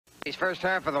His first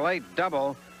half of the late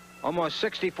double, almost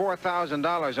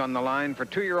 $64,000 on the line for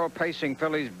 2-year-old pacing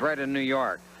fillies bred in New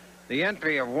York. The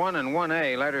entry of 1 and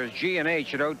 1A, letters G and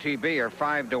H at OTB are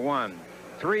 5-1.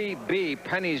 3B,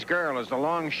 Penny's Girl, is the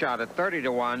long shot at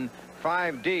 30-1.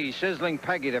 5D, Sizzling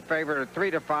Peggy, the favorite at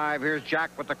 3-5. Here's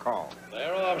Jack with the call.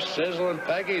 They're off. Sizzling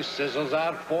Peggy sizzles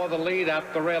out for the lead.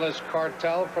 Up the rail is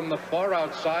Cartel. From the far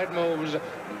outside moves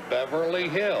Beverly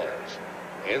Hills.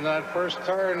 In that first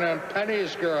turn, and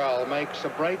Penny's Girl makes a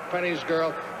break. Penny's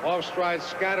Girl off stride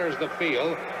scatters the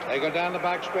field. They go down the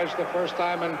backstretch the first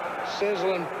time, and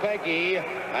Sizzling Peggy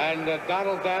and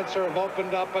Donald Dancer have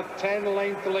opened up a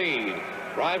 10-length lead.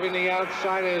 Driving the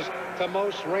outside is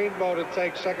Tamos Rainbow to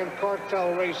take second.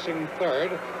 Cartel racing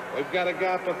third. We've got a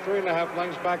gap of 3.5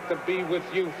 lengths back to Be With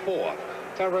You fourth.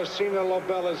 Teresina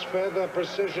Lobel is fifth.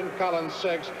 Precision Collins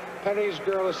sixth. Penny's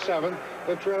Girl is seventh.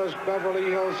 The trailers Beverly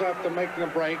Hills after making a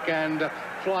break, and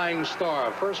Flying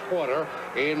Star first quarter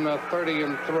in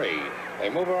 30-3. They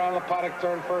move around the paddock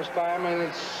turn first time, and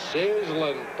it's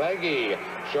Sizzling Peggy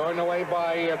showing away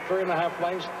by 3.5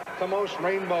 lengths. Tamos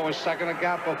Rainbow is second, a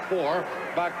gap of 4.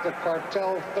 Back to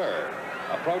Cartel third.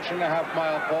 Approaching the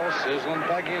half-mile pole, Sizzling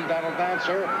Peggy and Donald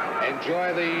Dancer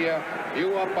enjoy the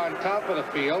view up on top of the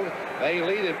field. They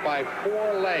lead it by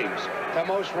 4 legs.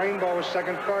 Tamos Rainbow is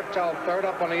second, Cartel third.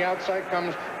 Up on the outside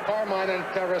comes Carmine and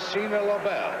Teresina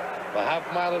Lobel. The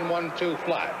half-mile in 1-2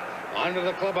 flat. Onto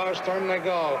the clubhouse turn they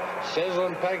go.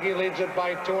 Sizzling Peggy leads it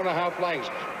by 2.5 lengths.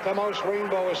 Tamos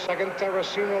Rainbow is second.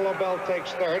 Teresina Lobel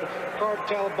takes third.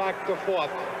 Cartel back to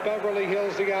fourth. Beverly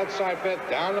Hills the outside fifth.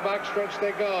 Down the backstretch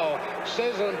they go.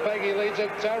 Sizzling Peggy leads it.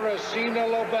 Teresina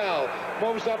Lobel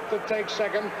moves up to take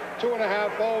second.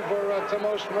 2.5 over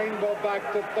Tamos Rainbow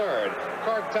back to third.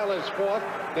 Cartel is fourth.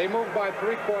 They move by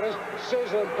 3/4.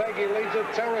 Sizzling Peggy leads it.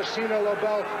 Teresina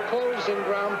Lobel closing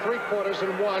ground 3/4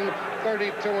 and 1,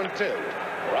 32-2.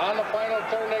 Around the final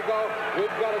turn they go.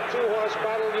 We've got a 2-horse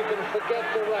battle. You can forget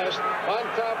the rest. On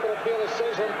top of the field is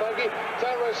Sizzling Peggy.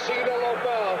 Teresina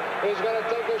Lobel is going to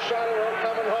take a shot at her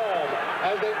coming home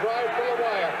as they drive for the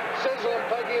wire. Sizzling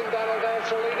Peggy and Donald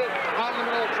Dancer lead it. On the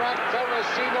middle of the track,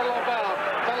 Teresina Lobel.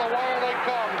 To the wire they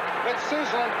come. It's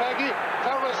Sizzling Peggy,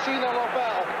 Teresina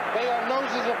Lobel. They are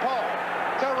noses apart.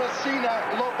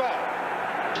 Teresina Lobel.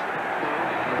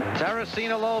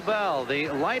 Teresina Lobel, the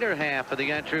lighter half of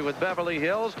the entry with Beverly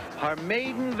Hills. Her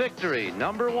maiden victory,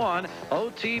 number 1,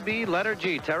 OTB, letter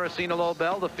G. Teresina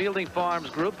Lobel, the Fielding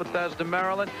Farms Group, Bethesda,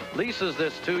 Maryland, leases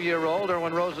this 2-year-old.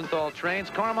 Erwin Rosenthal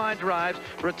trains. Carmine drives,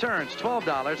 returns $12,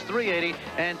 $3.80,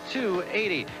 and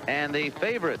 $2.80. And the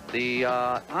favorite, the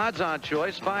odds-on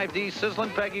choice, 5D,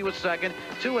 Sizzling Peggy was second,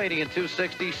 $2.80 and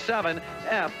 $2.67.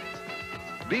 F,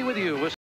 Be With You was